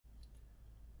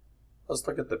Let's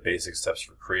look at the basic steps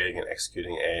for creating and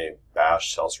executing a bash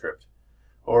shell script,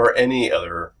 or any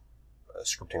other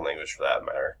scripting language for that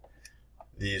matter.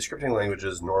 The scripting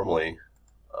languages normally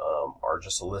are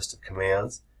just a list of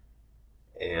commands,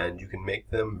 and you can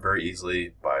make them very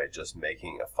easily by just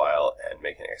making a file and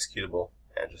making it executable,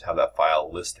 and just have that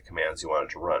file list the commands you want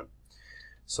it to run.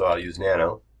 So I'll use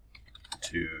nano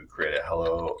to create a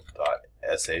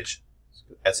hello.sh.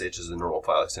 sh is a normal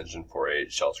file extension for a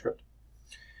shell script.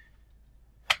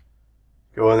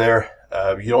 Go in there.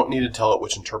 You don't need to tell it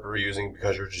which interpreter you're using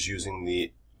because you're just using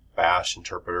the bash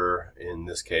interpreter in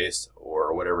this case,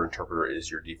 or whatever interpreter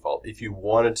is your default. If you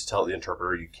wanted to tell the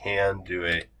interpreter, you can do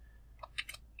a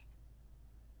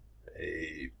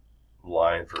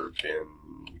line for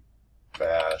bin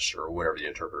bash or whatever the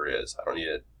interpreter is. I don't need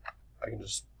it. I can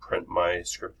just print my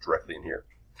script directly in here,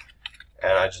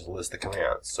 and I just list the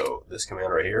commands. So this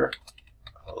command right here,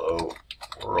 hello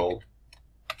world,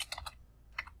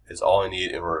 is all I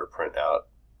need in order to print out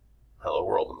hello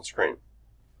world on the screen.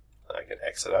 I can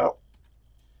exit out.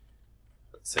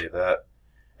 Let's save that.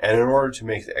 And in order to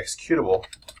make it executable,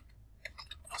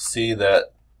 see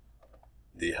that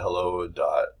the hello.sh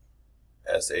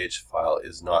file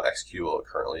is not executable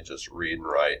currently, just read and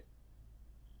write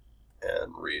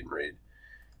and read and read.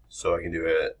 So I can do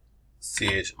a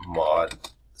chmod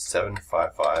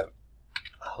 755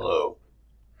 hello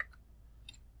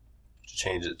to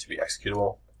change it to be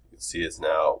executable. You can see it's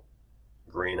now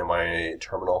green in my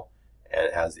terminal, and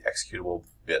it has the executable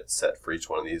bit set for each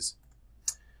one of these.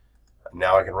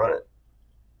 Now I can run it.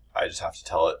 I just have to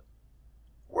tell it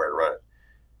where to run it.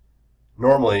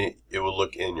 Normally it would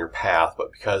look in your path,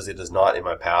 but because it is not in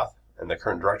my path and the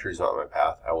current directory is not in my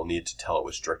path, I will need to tell it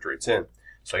which directory it's in.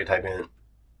 So I can type in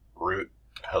root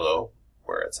hello,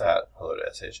 where it's at,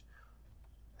 hello.sh,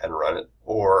 and run it.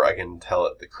 Or I can tell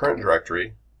it the current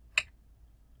directory,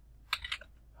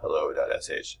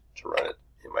 hello.sh, to run it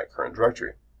in my current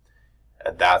directory.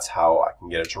 And that's how I can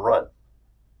get it to run.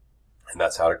 And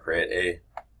that's how to create a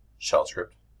shell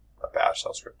script, a bash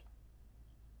shell script.